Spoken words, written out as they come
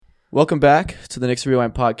Welcome back to the Knicks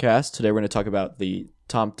Rewind podcast. Today we're going to talk about the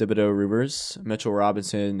Tom Thibodeau rumors, Mitchell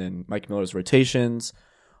Robinson and Mike Miller's rotations,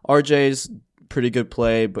 RJ's pretty good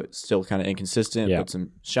play, but still kind of inconsistent, but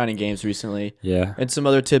some shining games recently. Yeah. And some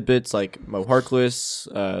other tidbits like Mo Harkless,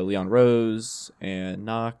 Leon Rose, and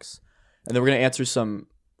Knox. And then we're going to answer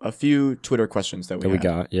a few Twitter questions that we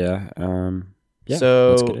got. Yeah.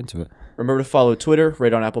 So let's get into it. Remember to follow Twitter,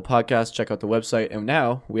 rate on Apple Podcasts, check out the website. And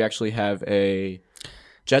now we actually have a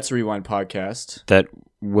Jets Rewind podcast that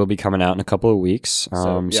will be coming out in a couple of weeks.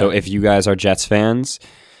 So if you guys are Jets fans,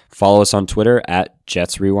 follow us on Twitter at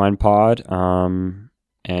Jets Rewind Pod,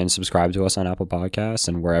 and subscribe to us on Apple Podcasts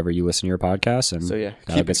and wherever you listen to your podcasts. And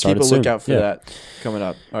keep a lookout for that coming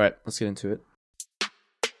up. All right, let's get into it.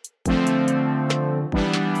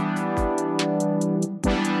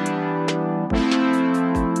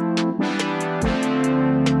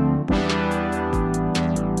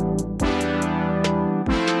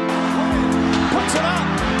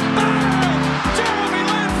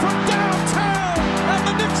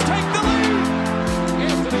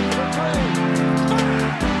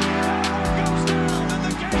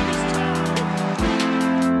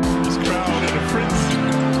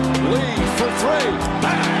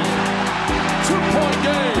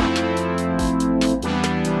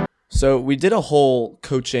 So we did a whole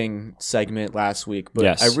coaching segment last week,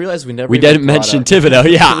 but I realized we didn't mention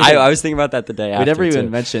Thibodeau. Yeah, I was thinking about that the day after. We never even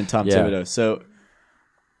mentioned Tom Thibodeau. So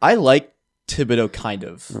I like Thibodeau kind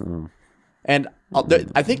of. Mm-hmm. And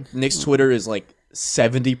I think Knicks Twitter is like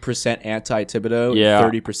 70% anti-Thibodeau,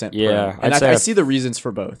 30% pro. Yeah, and I see the reasons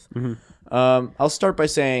for both. Mm-hmm. I'll start by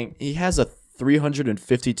saying he has a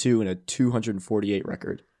 352 and a 248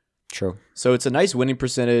 record. True. So it's a nice winning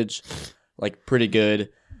percentage, like pretty good.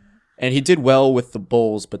 And he did well with the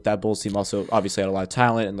Bulls, but that Bulls team also obviously had a lot of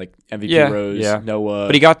talent and like MVP Rose, Noah.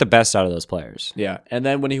 But he got the best out of those players. Yeah. And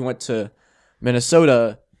then when he went to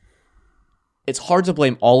Minnesota, it's hard to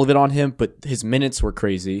blame all of it on him, but his minutes were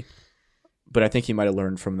crazy. But I think he might have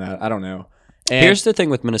learned from that. I don't know. And here's the thing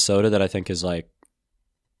with Minnesota that I think is like,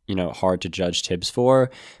 hard to judge Tibbs for.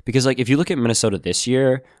 Because like if you look at Minnesota this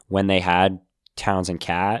year, when they had Towns and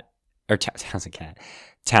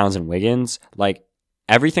Wiggins, like,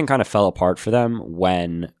 everything kind of fell apart for them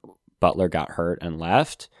when Butler got hurt and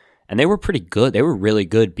left. And they were pretty good. They were really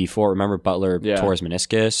good before. Remember, Butler tore his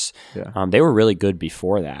meniscus. Yeah. They were really good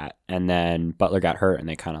before that. And then Butler got hurt and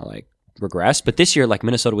they kind of like regressed. But this year, like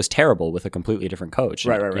Minnesota was terrible with a completely different coach.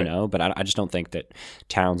 Right. But I just don't think that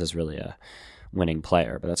Towns is really a winning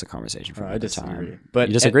player. But that's a conversation for another time. But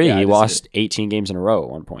you disagree? He lost 18 games in a row at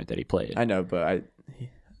one point that he played. I know, but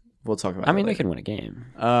we'll talk about that they later. can win a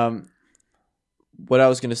game. What I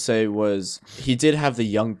was going to say was he did have the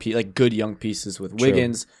good young pieces with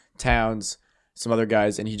Wiggins, Towns, some other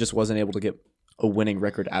guys, and he just wasn't able to get a winning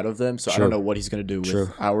record out of them. So I don't know what he's going to do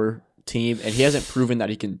with our team. And he hasn't proven that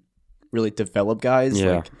he can really develop guys.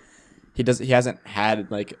 Yeah. Like he hasn't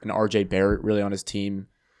had like an RJ Barrett really on his team.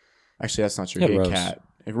 Actually, that's not true. He had Cat.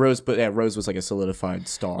 Rose was like a solidified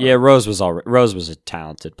star. Yeah, Rose was a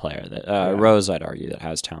talented player. That Rose, I'd argue, that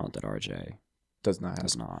has talent that RJ does not have.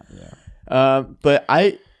 Does not. Yeah. But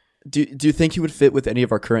do you think he would fit with any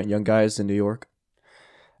of our current young guys in New York?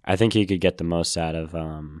 I think he could get the most out of.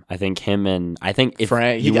 I think him and if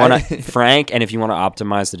Frank, you want Frank, and if you want to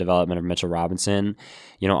optimize the development of Mitchell Robinson,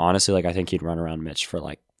 honestly, like I think he'd run around Mitch for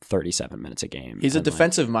like 37 minutes a game. He's a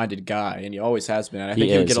defensive-minded guy, and he always has been. And I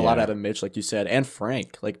think he would get a lot out of Mitch, like you said, and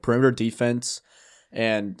Frank, like perimeter defense,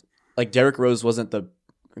 and like Derrick Rose wasn't the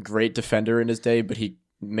great defender in his day, but he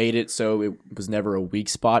made it so it was never a weak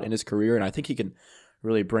spot in his career, and I think he can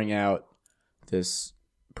really bring out this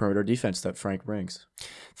perimeter defense that Frank brings.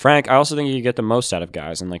 Frank, I also think you get the most out of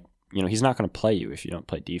guys, and like he's not going to play you if you don't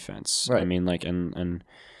play defense. Right. I mean, like and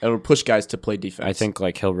it'll push guys to play defense. I think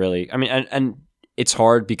like he'll really. I mean, and it's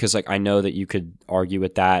hard because like I know that you could argue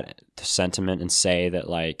with that sentiment and say that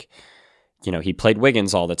like. He played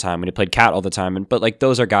Wiggins all the time and he played Cat all the time. But like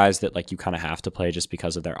those are guys that like you kind of have to play just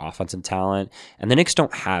because of their offensive talent. And the Knicks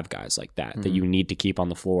don't have guys like that that you need to keep on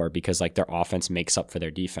the floor because like their offense makes up for their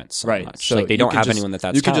defense so much. So like they don't have anyone that's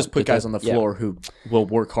you can just put guys on the floor who will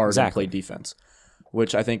work hard and play defense,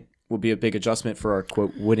 which I think will be a big adjustment for our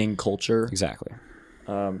quote winning culture. Exactly.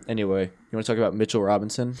 Anyway, you want to talk about Mitchell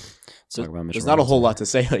Robinson? There's not a whole lot to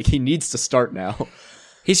say. Like he needs to start now.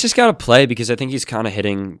 He's just got to play because I think he's kind of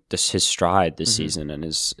hitting his stride this season, and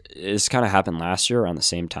it's kind of happened last year around the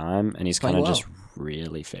same time, and he's kind of just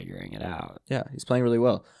really figuring it out. Yeah, he's playing really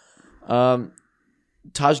well.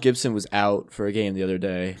 Taj Gibson was out for a game the other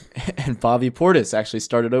day, and Bobby Portis actually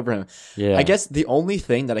started over him. Yeah. I guess the only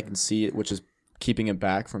thing that I can see, which is keeping him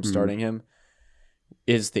back from starting him,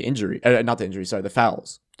 is the injury. Not the injury, sorry, the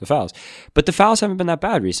fouls. The fouls. But the fouls haven't been that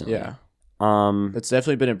bad recently. Yeah. It's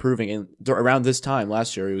definitely been improving. And around this time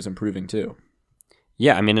last year, he was improving too.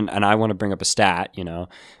 Yeah, I mean, and I want to bring up a stat,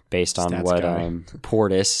 based on Stats what guy.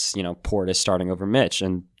 Portis starting over Mitch.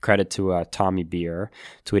 And credit to Tommy Beer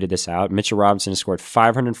tweeted this out. Mitchell Robinson has scored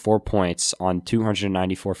 504 points on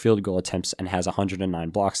 294 field goal attempts and has 109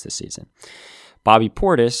 blocks this season. Bobby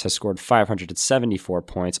Portis has scored 574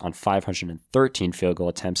 points on 513 field goal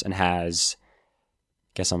attempts and has,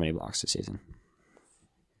 guess how many blocks this season?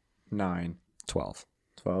 9. 12.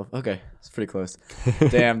 12. Okay, it's pretty close.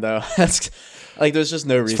 Damn, though, that's like there's just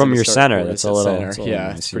no reason. It's from to your start center. Portis That's at a little. center. It's a little yeah,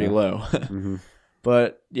 nice, it's pretty low. Mm-hmm.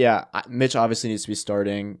 But yeah, Mitch obviously needs to be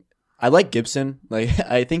starting. I like Gibson. Like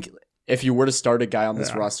I think if you were to start a guy on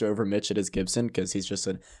this roster over Mitch, it is Gibson because he's just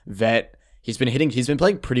a vet. He's been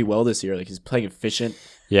playing pretty well this year. Like he's playing efficient.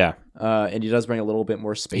 Yeah. And he does bring a little bit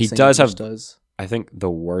more spacing. He does have, does. I think,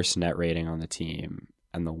 the worst net rating on the team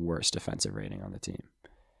and the worst defensive rating on the team.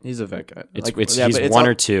 He's a vet guy. He's one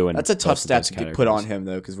or two. And that's a tough stat to put on him,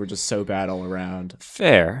 though, because we're just so bad all around.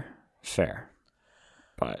 Fair.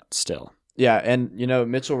 But still. Yeah, and,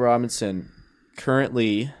 Mitchell Robinson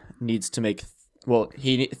currently needs to make... Well,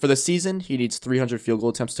 for the season, he needs 300 field goal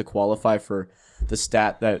attempts to qualify for the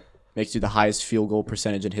stat that makes you the highest field goal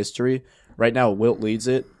percentage in history. Right now, Wilt leads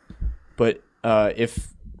it. But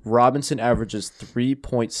if Robinson averages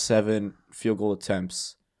 3.7 field goal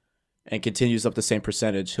attempts and continues up the same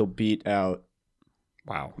percentage, he'll beat out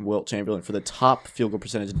Wilt Chamberlain for the top field goal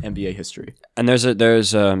percentage in NBA history. And there's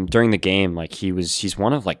during the game, like he's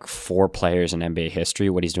one of like 4 players in NBA history,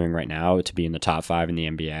 what he's doing right now, to be in the top 5 in the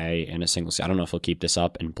NBA in a single season. I don't know if he'll keep this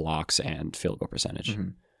up in blocks and field goal percentage. Mm-hmm.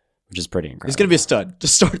 Which is pretty incredible. He's going to be a stud.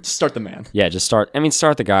 Just start the man. Yeah, start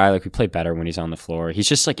the guy. Like, we play better when he's on the floor. He's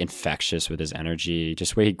just, like, infectious with his energy.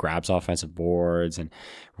 Just the way he grabs offensive boards and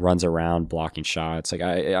runs around blocking shots. Like,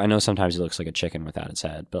 I know sometimes he looks like a chicken without his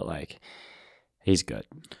head, but, like, he's good.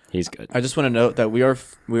 He's good. I just want to note that we are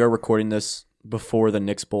recording this before the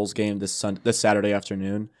Knicks Bulls game this Saturday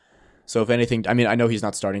afternoon. So, if anything, I mean, I know he's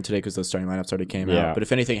not starting today because the starting lineups already came out. But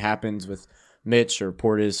if anything happens with Mitch or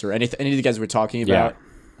Portis or any of the guys we're talking about,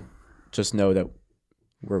 just know that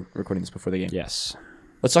we're recording this before the game. Yes.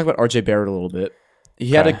 Let's talk about RJ Barrett a little bit. He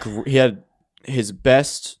had his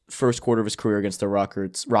best first quarter of his career against the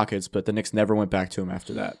Rockets, but the Knicks never went back to him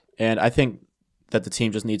after that. And I think that the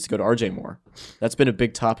team just needs to go to RJ more. That's been a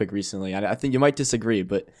big topic recently. I think you might disagree,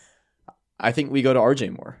 but I think we go to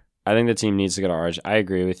RJ more. I think the team needs to go to RJ. I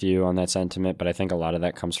agree with you on that sentiment, but I think a lot of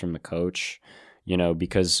that comes from the coach,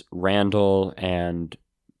 because Randall and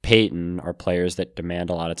Peyton are players that demand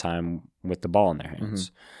a lot of time with the ball in their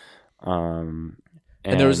hands. Mm-hmm.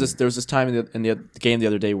 And there was this time in the game the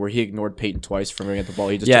other day where he ignored Peyton twice from bringing up the ball.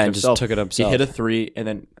 He just took it himself. He hit a 3 and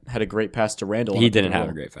then had a great pass to Randall. He didn't have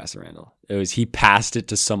a great pass to Randall. He passed it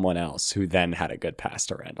to someone else who then had a good pass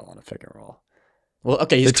to Randall on a pick and roll. Well,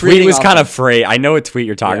 okay, the tweet was kind of phrased. I know what tweet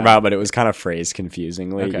you're talking about, but it was kind of phrased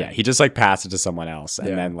confusingly. Okay. Yeah, he just passed it to someone else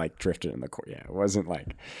and then drifted in the court. Yeah, it wasn't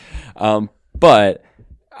like, but.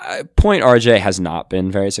 Point RJ has not been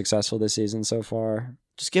very successful this season so far.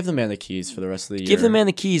 Just give the man the keys for the rest of the year. Give the man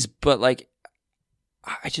the keys, but like,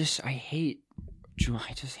 I hate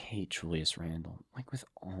Julius Randle, like with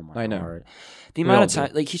all my heart. The amount of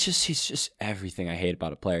time, like he's just everything I hate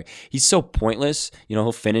about a player. He's so pointless.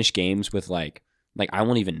 He'll finish games with like I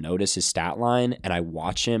won't even notice his stat line, and I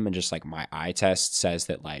watch him, and just like my eye test says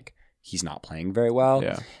that like he's not playing very well.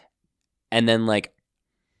 Yeah, and then like.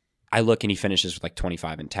 I look and he finishes with like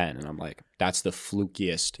 25 and 10, and I'm like, that's the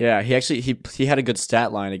flukiest. Yeah, he had a good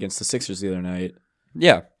stat line against the Sixers the other night.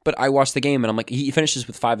 Yeah, but I watched the game and I'm like, he finishes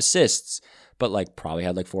with 5 assists, but like probably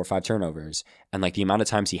had like 4 or 5 turnovers. And like the amount of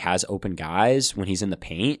times he has open guys when he's in the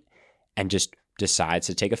paint and just decides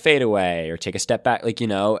to take a fadeaway or take a step back,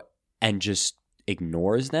 and just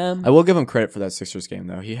ignores them. I will give him credit for that Sixers game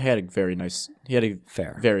though. He had a very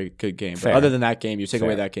good game. But other than that game, you take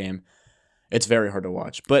away that game. It's very hard to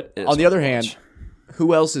watch. But on the other hand,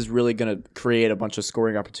 who else is really going to create a bunch of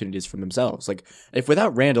scoring opportunities for themselves? Like, if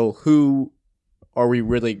without Randall, who are we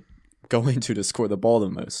really going to score the ball the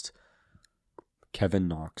most? Kevin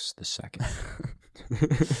Knox the second.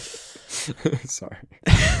 Sorry.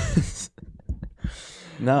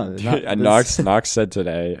 No. Knox said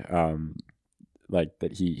today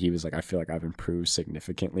that he was like, I feel like I've improved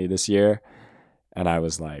significantly this year. And I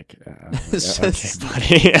was like, okay,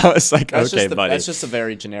 buddy. I was like, okay, buddy. That's just a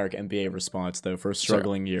very generic NBA response, though, for a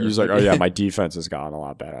struggling year. He was like, oh, yeah, my defense has gotten a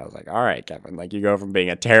lot better. I was like, all right, Kevin. Like, you go from being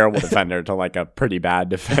a terrible defender to, like, a pretty bad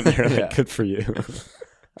defender. Like, good for you.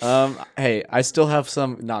 Hey, I still have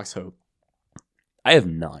some Knox hope. I have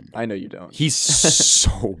none. I know you don't. He's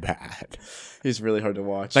so bad. He's really hard to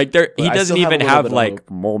watch. Like he doesn't even have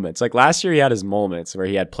like moments. Like last year, he had his moments where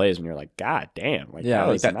he had plays when you're like, God damn, like that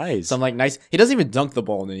was nice. Some like nice. He doesn't even dunk the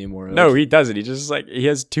ball anymore. Like, no, he doesn't. He just like he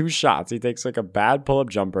has 2 shots. He takes like a bad pull up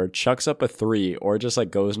jumper, chucks up a 3, or just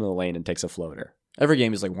like goes into the lane and takes a floater. Every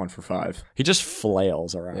game is like 1 for 5. He just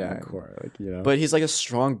flails around the court, like But he's like a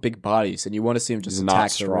strong, big body, and you want to see him just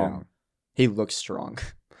attack the rim. He looks strong.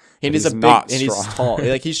 And he's he's tall.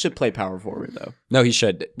 Like he should play power forward though. No, he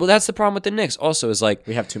should. Well, that's the problem with the Knicks. Also, is like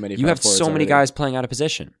we have too many. You have so many guys playing out of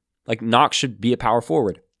position. Like Knox should be a power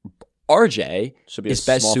forward. RJ is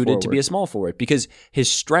best suited to be a small forward because his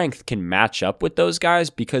strength can match up with those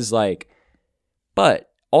guys. Because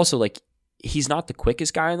but also like he's not the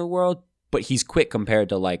quickest guy in the world, but he's quick compared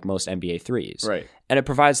to like most NBA threes. Right. And it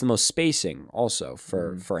provides the most spacing also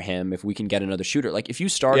for him if we can get another shooter. Like if you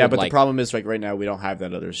started but the problem is like right now we don't have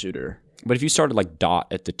that other shooter. But if you started like Dot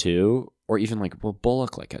at the 2 or even like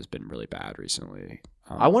Bullock like has been really bad recently.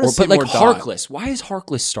 I want to see more more Harkless. Why is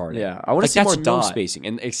Harkless starting? Yeah, I want to see more Dot spacing,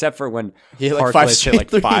 and except for when Harkless hit like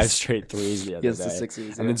 5 straight threes the other day,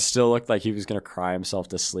 the and then still looked like he was gonna cry himself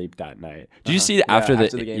to sleep that night. Did you see after the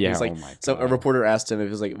game? Yeah, like, oh my God. So a reporter asked him if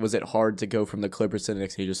it was like, was it hard to go from the Clippers to the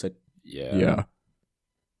Knicks? He just said, yeah.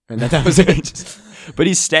 And that was it. But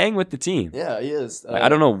he's staying with the team. Yeah, he is. I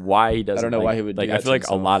don't know why he doesn't. I don't know why he would. Like, I feel like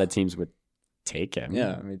a lot of teams would take him.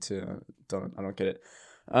 Yeah, me too. I don't get it.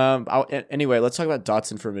 Anyway, let's talk about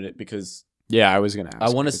Dotson for a minute because I was gonna ask. I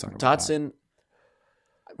want to Dotson.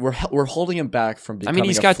 We're holding him back from becoming. I mean,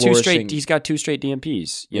 he's got 2 straight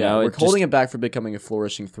DMPs. You know, we're holding him back from becoming a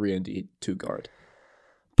flourishing 3-and-D 2 guard.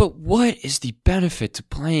 But what is the benefit to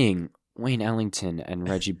playing Wayne Ellington and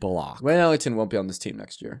Reggie Bullock? Wayne Ellington won't be on this team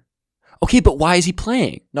next year. Okay, but why is he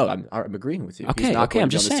playing? No, I'm agreeing with you. Okay, I'm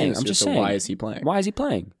just saying. Why is he playing? Why is he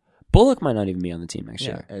playing? Bullock might not even be on the team next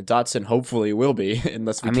year. And Dotson hopefully will be,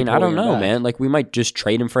 unless we I don't know, man. Like, we might just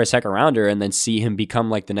trade him for a second rounder and then see him become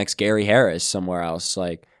like the next Gary Harris somewhere else.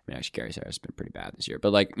 Like, I mean, actually, Gary Harris has been pretty bad this year,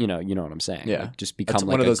 but like, you know what I'm saying. Yeah, like, just become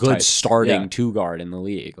like a good starting 2 guard in the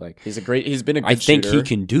league. Like, he's been a good I think shooter. he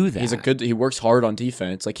can do that. He works hard on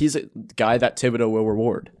defense. Like, he's a guy that Thibodeau will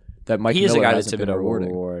reward. That Mike Miller is a guy that Thibodeau will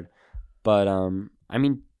reward. But I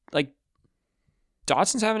mean, like,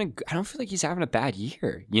 Dotson's I don't feel like he's having a bad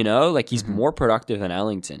year, you know? Like, he's more productive than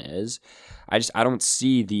Ellington is. I don't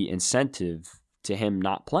see the incentive to him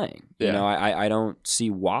not playing. Yeah. You know, I don't see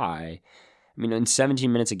why. I mean, in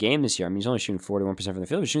 17 minutes a game this year, I mean, he's only shooting 41% from the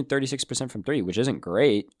field. He's shooting 36% from 3, which isn't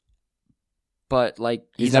great. But, like,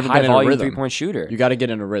 he's a high-volume 3-point shooter. You got to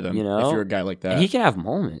get in a rhythm, you know? if you're a guy like that. And he can have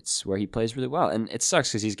moments where he plays really well. And it sucks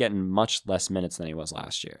because he's getting much less minutes than he was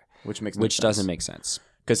last year. Which doesn't make sense.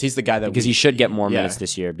 Because he's the guy that he should get more minutes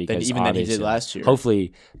this year because even than he did last year.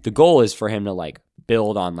 Hopefully, the goal is for him to like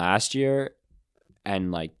build on last year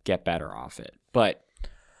and like get better off it. But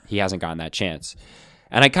he hasn't gotten that chance,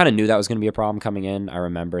 and I kind of knew that was going to be a problem coming in. I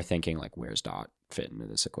remember thinking like, "Where's Dot fit into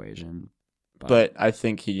this equation?" But I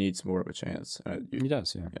think he needs more of a chance. He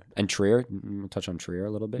does, yeah. And Trier, we'll touch on Trier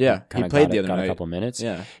a little bit. Yeah, he played the other night. A couple minutes.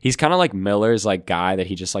 Yeah, he's kind of like Miller's like guy that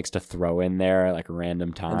he just likes to throw in there like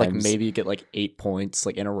random times. Or like maybe get like 8 points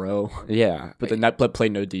like in a row. Yeah, but then that play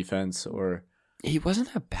no defense or. He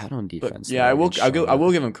wasn't that bad on defense. But, yeah, I will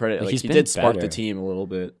give him credit. Like, he did spark the team a little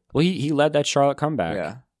bit. Well, he led that Charlotte comeback.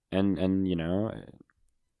 Yeah, and you know,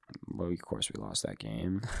 well, of course we lost that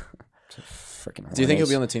game. Freaking. Do you think he'll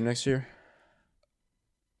be on the team next year?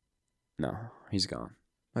 No, he's gone.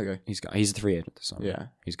 Okay. He's gone. He's a free agent this summer. Yeah.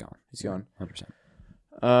 He's gone. He's gone.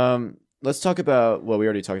 100%. Let's talk about, we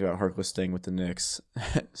already talked about Harkless staying with the Knicks.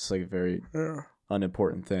 It's like a very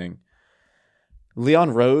unimportant thing.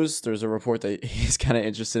 Leon Rose, there's a report that he's kind of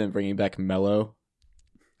interested in bringing back Melo.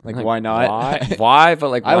 Like why not? Why? But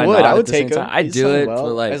like, why I would take him. I'd do it,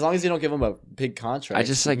 but like, as long as you don't give him a big contract. I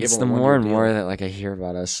just like, it's the more and more that like I hear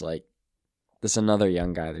about us like, there's another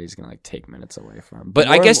young guy that he's gonna like take minutes away from. But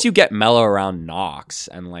I guess you get Melo around Knox,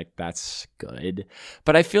 and like that's good.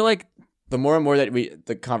 But I feel like the more and more that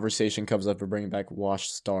the conversation comes up for bringing back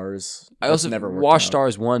washed stars. I also never washed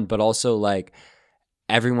stars one, but also like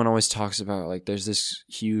everyone always talks about like there's this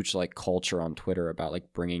huge like culture on Twitter about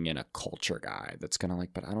like bringing in a culture guy that's gonna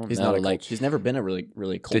like. But I don't know. Like he's never been a really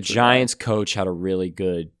culture. The Giants coach had a really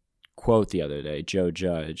good quote the other day, Joe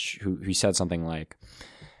Judge, who said something like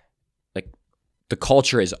the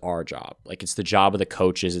culture is our job. Like it's the job of the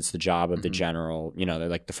coaches. It's the job of the general, you know, they're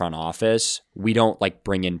like the front office. We don't like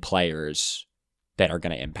bring in players that are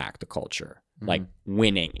going to impact the culture. Like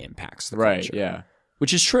winning impacts the culture. Right. Yeah.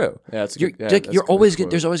 Which is true. Yeah. There's always going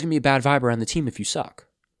to be a bad vibe around the team if you suck.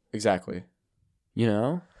 Exactly. You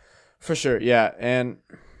know? For sure, yeah. And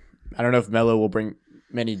I don't know if Melo will bring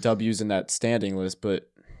many W's in that standing list,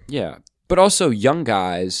 but yeah. But also young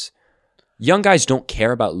guys don't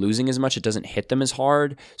care about losing as much. It doesn't hit them as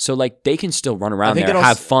hard. So like they can still run around there,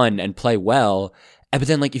 have fun and play well. But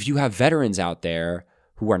then like if you have veterans out there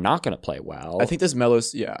who are not going to play well. I think this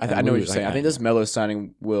Melo's I know what you're saying. I think this Melo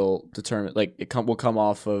signing will determine like will come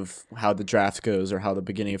off of how the draft goes or how the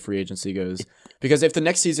beginning of free agency goes. Because if the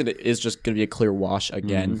next season is just going to be a clear wash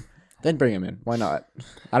again, then bring him in. Why not?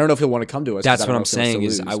 I don't know if he'll want to come to us. That's what I'm saying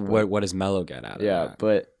what does Melo get out of that? Yeah,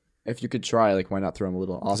 but if you could try, like, why not throw him a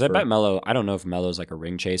little offer? Because I bet Melo, I don't know if Melo's like a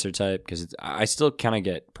ring chaser type, because I still kind of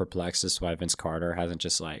get perplexed as to why Vince Carter hasn't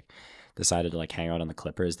just like decided to like hang out on the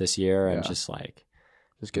Clippers this year and just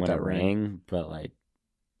get that ring. But like,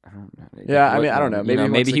 I don't know. Yeah, I don't know.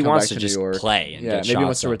 Maybe he wants to just play and get maybe he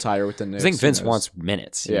wants to retire with the Knicks. I think Vince wants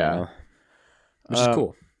minutes. You know? Which is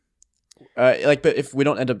cool. But if we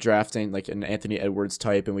don't end up drafting like an Anthony Edwards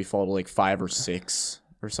type and we fall to like 5 or 6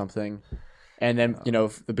 or something. And then,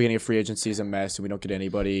 if the beginning of free agency is a mess and we don't get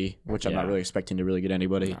anybody, which I'm not really expecting to really get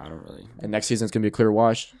anybody. No, I don't really. And next season's going to be a clear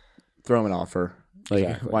wash, throw him an offer. Like,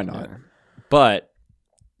 exactly. Why not? Yeah. But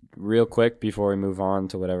real quick before we move on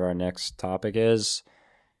to whatever our next topic is,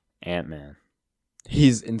 Ant-Man.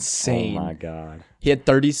 He's insane. Oh, my God. He had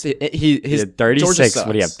 36. He had 36.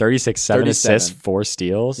 What do you have? 36, 7 assists, 4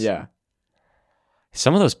 steals? Yeah.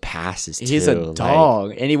 Some of those passes, too. He's a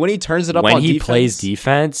dog. And when he turns it up on defense. When he plays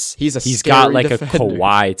defense, he's got like defender. A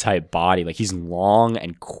Kawhi-type body. Like, he's long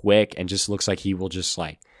and quick and just looks like he will just,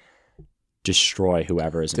 like, destroy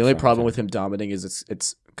whoever is in front of him. The only problem with him dominating is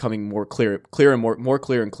it's coming more clear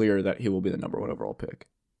and clear that he will be the number 1 overall pick.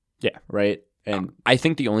 Yeah. Right? And I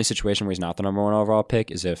think the only situation where he's not the number 1 overall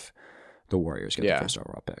pick is if the Warriors get the first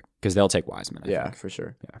overall pick. Because they'll take Wiseman, I think. For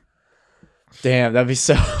sure. Yeah. Damn, that'd be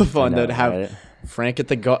so fun to have Frank at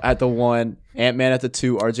the 1, Ant-Man at the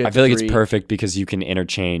 2, RJ at the 3. I feel like it's perfect because you can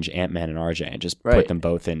interchange Ant-Man and RJ and just put them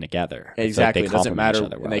both in together. Exactly. It doesn't matter.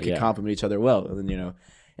 And they can complement each other well. And then,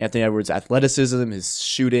 Anthony Edwards' athleticism, his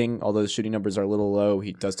shooting, although his shooting numbers are a little low,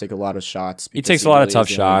 he does take a lot of shots. He takes a lot of tough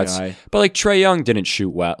shots. But like Trae Young didn't shoot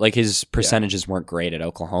well. Like his percentages weren't great at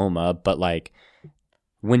Oklahoma. But like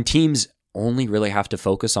when teams only really have to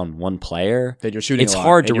focus on one player, then you're shooting. It's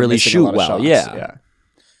hard to really shoot well. Yeah.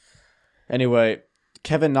 Anyway,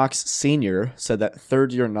 Kevin Knox Sr. said that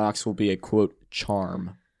third-year Knox will be a quote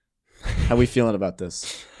charm. How are we feeling about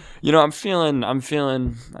this? I'm feeling.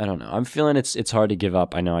 I don't know. I'm feeling it's hard to give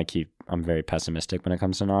up. I know I'm very pessimistic when it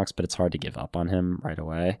comes to Knox, but it's hard to give up on him right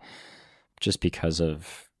away, just because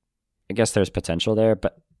of. I guess there's potential there,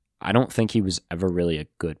 but I don't think he was ever really a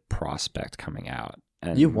good prospect coming out.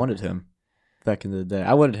 And you wanted him back in the day.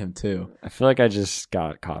 I wanted him too. I feel like I just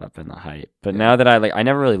got caught up in the hype. But now that I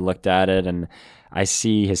never really looked at it, and I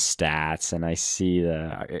see his stats, and I see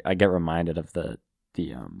I get reminded of the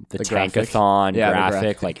tankathon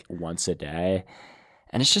graphic like once a day.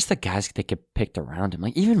 And it's just the guys that get picked around him.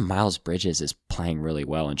 Like even Miles Bridges is playing really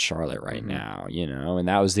well in Charlotte right now, and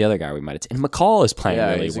that was the other guy we might have. And McCall is playing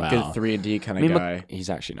really well. He's a good 3-and-D kind of guy. He's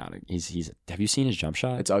actually not. He's. Have you seen his jump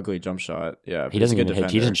shot? It's ugly jump shot. Yeah, he doesn't even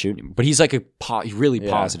hit. He doesn't shoot him, but he's like a really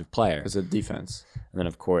positive player. It's a defense. And then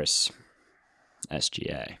of course,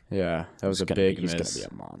 SGA. Yeah, that was a big miss. He's gonna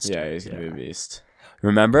be a monster. Yeah, he's gonna be a beast.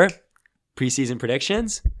 Remember preseason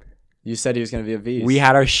predictions? You said he was going to be a beast. We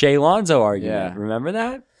had our Shea Lonzo argument. Yeah. Remember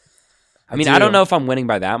that? I don't know if I'm winning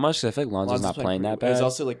by that much because I feel like Lonzo's not playing that bad. He's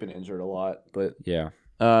also like been injured a lot, but yeah.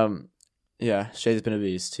 Shea's been a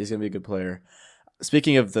beast. He's going to be a good player.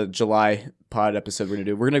 Speaking of the July pod episode we're going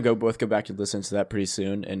to do, we're going to both go back and listen to that pretty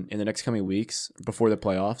soon. And in the next coming weeks before the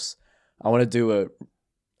playoffs, I want to do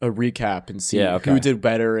a recap and see who did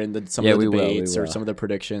better in some of the debates or some of the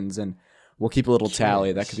predictions, and we'll keep a little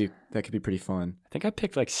tally. That could be pretty fun. I think I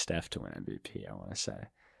picked like Steph to win MVP. I want to say.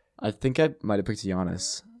 I think I might have picked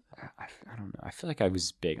Giannis. I don't know. I feel like I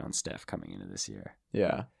was big on Steph coming into this year.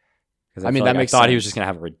 Yeah. I mean, that makes sense. I thought he was just going to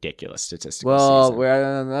have a ridiculous statistical season.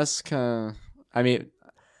 Well, that's kind of... I mean,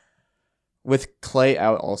 with Clay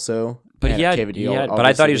out also... But but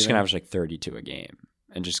I thought he was just going to average like 32 a game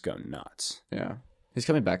and just go nuts. Yeah. He's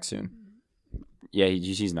coming back soon. Yeah,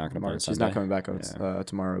 he's not going to play He's not coming back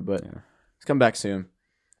tomorrow, but he's coming back soon.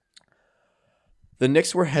 The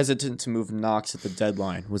Knicks were hesitant to move Knox at the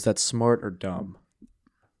deadline. Was that smart or dumb?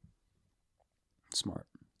 Smart.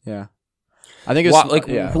 Yeah. I think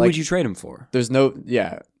it's who would you trade him for? There's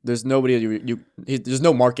nobody there's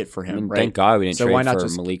no market for him, right? Thank God we didn't trade for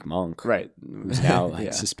Malik Monk. Right. Who's now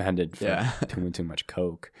suspended for doing too much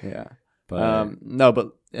coke. Yeah. But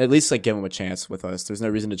but at least give him a chance with us. There's no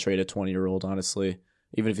reason to trade a 20-year-old, honestly,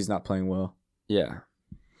 even if he's not playing well. Yeah.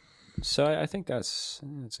 So I think that's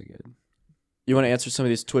a good. You want to answer some of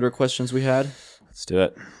these Twitter questions we had? Let's do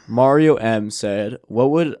it. Mario M said,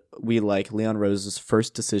 "What would we like Leon Rose's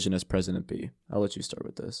first decision as president be?" I'll let you start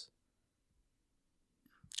with this.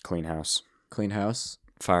 Clean house. Clean house.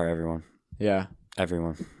 Fire everyone. Yeah.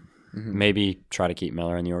 Everyone. Mm-hmm. Maybe try to keep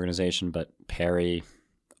Miller in the organization, but Perry,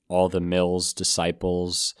 all the Mills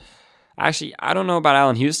disciples. Actually, I don't know about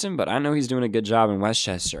Allen Houston, but I know he's doing a good job in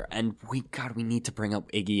Westchester. And we need to bring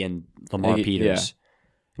up Iggy and Lamar Peters.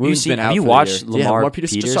 Yeah. Have you watched Lamar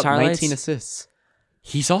Peters Peters just highlights? 19 assists.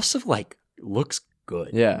 He's also looks good.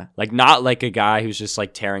 Yeah. Not like a guy who's just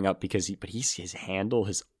tearing up but his handle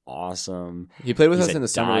is awesome. He played with us in the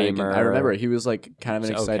summer league. I remember he was kind of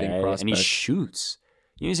an exciting prospect. And he shoots.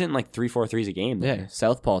 He's hitting 3-4 threes a game. Yeah,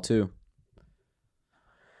 southpaw too.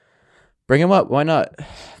 Bring him up. Why not?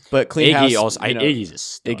 But clean Iggy house. Iggy's a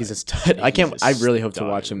stud. Iggy's a stud. I really hope to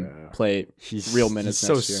watch him play real minutes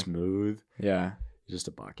next year. So smooth. Yeah. He's just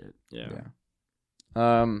a bucket. Yeah.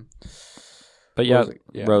 But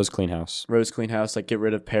Rose clean house. Rose clean house. Get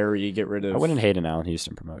rid of Perry. Get rid of. I wouldn't hate an Allen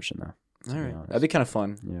Houston promotion though. All right, that'd be kind of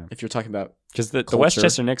fun. Yeah. If you're talking about because the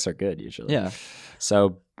Westchester Knicks are good usually. Yeah.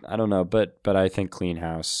 So I don't know, but I think clean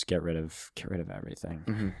house. Get rid of everything.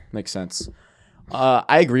 Mm-hmm. Makes sense.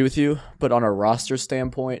 I agree with you, but on a roster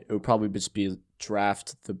standpoint, it would probably just be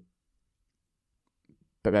draft the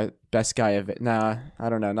best guy of it. Nah, I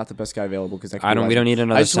don't know, not the best guy available because we don't need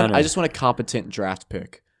another center. I just want a competent draft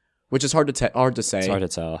pick, which is hard to say. It's hard to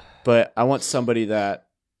tell. But I want somebody that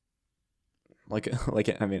I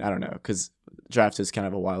don't know, because draft is kind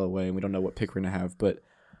of a while away and we don't know what pick we're gonna have, but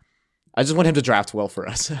I just want him to draft well for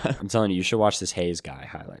us. I'm telling you should watch this Hayes guy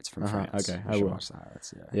highlights from France. Okay, I will watch the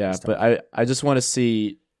highlights. Yeah, but I just want to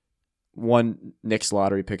see one Knicks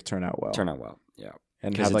lottery pick turn out well. Yeah,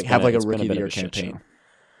 and have a rookie of the year campaign.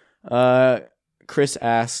 Chris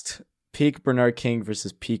asked, peak Bernard King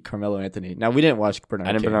versus peak Carmelo Anthony. Now we didn't watch Bernard.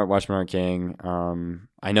 I didn't King. watch Bernard King.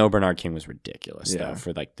 I know Bernard King was ridiculous though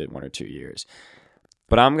for the 1 or 2 years,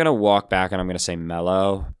 but I'm gonna walk back and I'm gonna say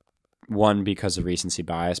Melo. One, because of recency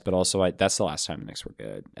bias, but also that's the last time the Knicks were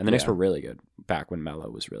good. And the Knicks were really good back when Melo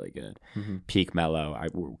was really good. Mm-hmm. Peak Melo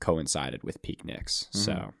coincided with peak Knicks. Mm-hmm.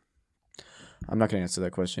 So I'm not going to answer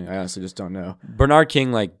that question. I honestly just don't know. Bernard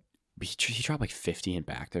King, he dropped 50 in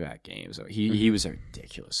back-to-back games. So he was a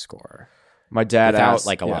ridiculous scorer. My dad asked,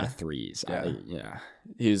 a lot of threes. Yeah.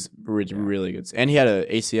 He was really good. And he had an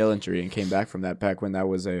ACL injury and came back from that back when that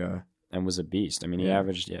was and was a beast. I mean, he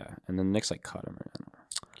averaged, and then the Knicks cut him.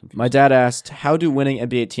 My dad asked, how do winning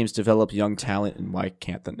NBA teams develop young talent and why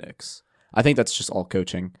can't the Knicks? I think that's just all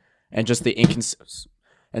coaching and just the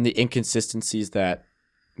inconsistencies that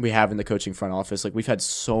we have in the coaching front office. We've had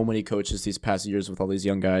so many coaches these past years with all these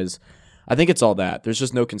young guys. I think it's all that. There's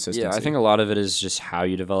just no consistency. Yeah, I think a lot of it is just how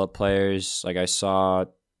you develop players. I saw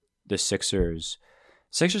the Sixers.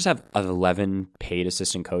 Sixers have 11 paid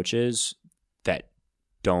assistant coaches that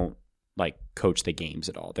don't coach the games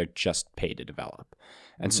at all. They're just paid to develop.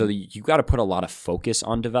 And so you got to put a lot of focus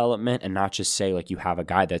on development and not just say you have a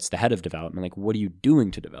guy that's the head of development. What are you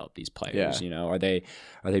doing to develop these players? Yeah. Are they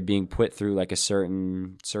being put through a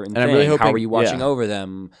certain thing? I'm really hoping, how are you watching over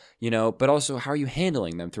them? But also how are you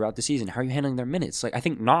handling them throughout the season? How are you handling their minutes? I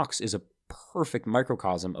think Knox is a perfect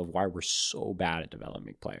microcosm of why we're so bad at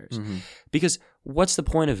developing players. Mm-hmm. Because what's the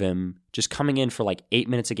point of him just coming in for 8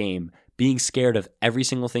 minutes a game, being scared of every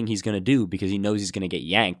single thing he's going to do because he knows he's going to get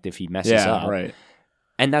yanked if he messes up? Right.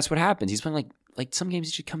 And that's what happens. He's playing some games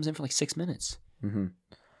he just comes in for 6 minutes. Mm-hmm.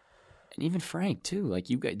 And even Frank too.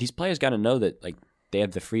 These players got to know that they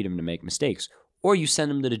have the freedom to make mistakes, or you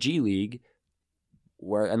send them to the G League,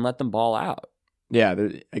 and let them ball out. Yeah,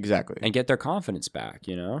 exactly. And get their confidence back.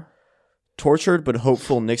 Tortured but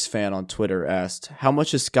hopeful Knicks fan on Twitter asked, how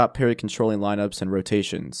much is Scott Perry controlling lineups and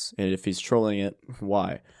rotations? And if he's trolling it,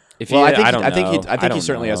 why? I think he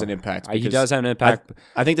certainly has an impact. He does have an impact.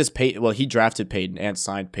 I think he drafted Peyton and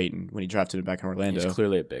signed Peyton when he drafted him back in Orlando. He's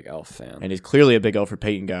clearly a big Elf fan. And he's clearly a big Elf for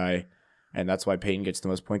Peyton guy, and that's why Peyton gets the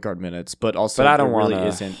most point guard minutes. But also, I don't want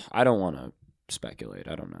to speculate.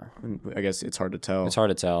 I don't know. I guess it's hard to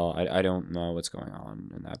tell. I don't know what's going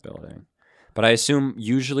on in that building. But I assume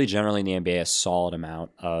generally in the NBA, a solid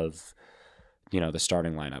amount of the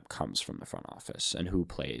starting lineup comes from the front office and who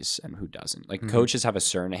plays and who doesn't. Coaches have a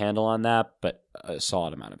certain handle on that, but a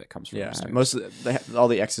solid amount of it comes from the players. Most of all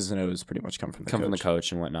the X's and O's pretty much come from the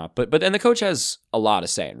coach and whatnot. But then the coach has a lot of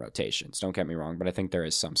say in rotations. Don't get me wrong, but I think there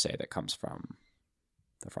is some say that comes from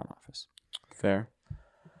the front office. Fair.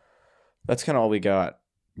 That's kind of all we got.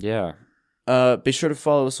 Yeah. Be sure to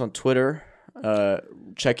follow us on Twitter.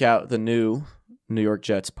 Check out the new New York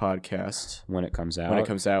Jets podcast when it comes out. We're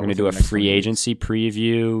going to do a free agency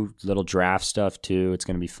preview, little draft stuff too. It's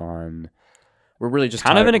going to be fun. We're really just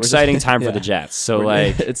kind of an exciting time for the Jets. So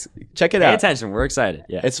check it out. Pay attention. We're excited.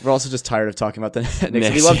 Yeah. We're also just tired of talking about the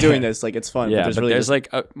Knicks. We love doing this. Like, it's fun. Yeah, but there's like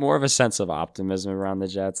more of a sense of optimism around the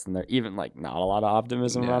Jets, and there even like not a lot of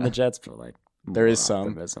optimism around the Jets, but like there is some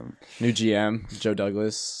optimism. New GM Joe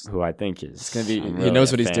Douglas, who I think is going to be. He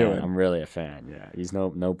knows what he's doing. I'm really a fan. Yeah, he's no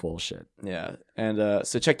bullshit. Yeah, and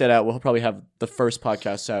so check that out. We'll probably have the first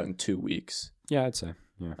podcast out in 2 weeks. Yeah, I'd say.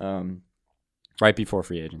 Yeah. Right before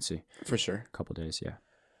free agency, for sure. A couple days. Yeah.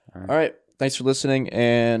 All right. Thanks for listening,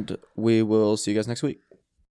 and we will see you guys next week.